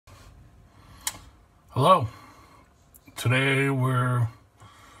Hello. Today we're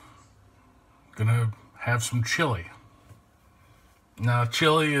gonna have some chili. Now,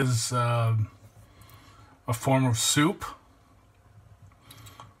 chili is a form of soup,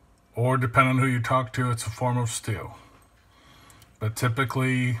 or depending on who you talk to, it's a form of stew. But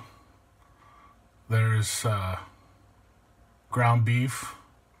typically, there's ground beef,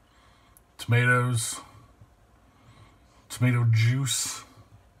 tomatoes, tomato juice,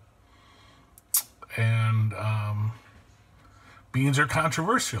 and beans are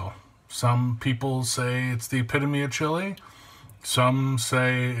controversial. Some people say it's the epitome of chili. Some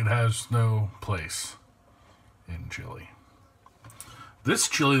say it has no place in chili. This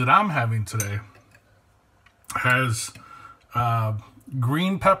chili that I'm having today has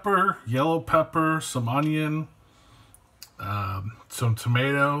green pepper, yellow pepper, some onion, some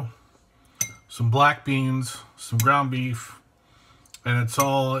tomato, some black beans, some ground beef, and it's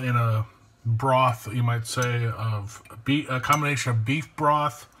all in a broth, you might say, of a combination of beef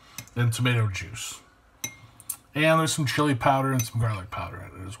broth and tomato juice. And there's some chili powder and some garlic powder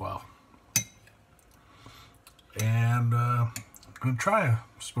in it as well. And I'm going to try a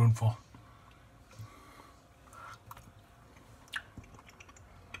spoonful.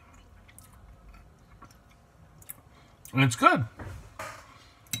 And it's good.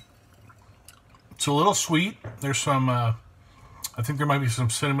 It's a little sweet. There's some, I think there might be some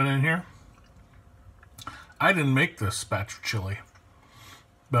cinnamon in here. I didn't make this batch of chili,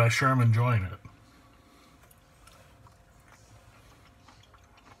 but I sure am enjoying it.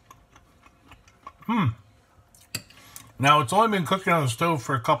 Now, it's only been cooking on the stove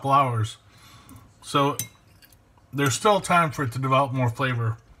for a couple hours, so there's still time for it to develop more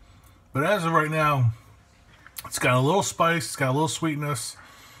flavor. But as of right now, it's got a little spice, it's got a little sweetness,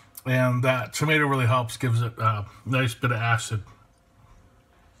 and that tomato really helps, gives it a nice bit of acid.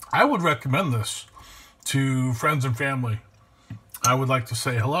 I would recommend this to friends and family. I would like to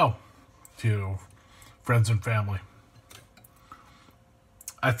say hello to friends and family.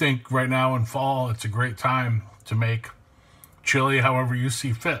 I think right now in fall, it's a great time to make chili however you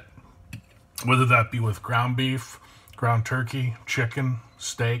see fit. Whether that be with ground beef, ground turkey, chicken,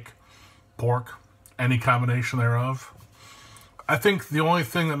 steak, pork, any combination thereof. I think the only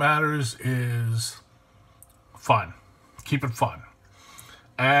thing that matters is fun. Keep it fun.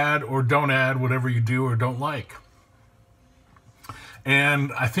 Add or don't add whatever you do or don't like.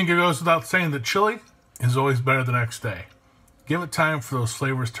 And I think it goes without saying that chili is always better the next day. Give it time for those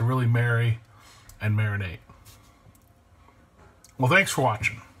flavors to really marry and marinate. Well, thanks for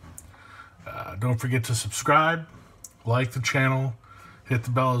watching. Don't forget to subscribe, like the channel, hit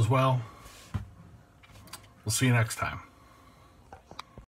the bell as well. We'll see you next time.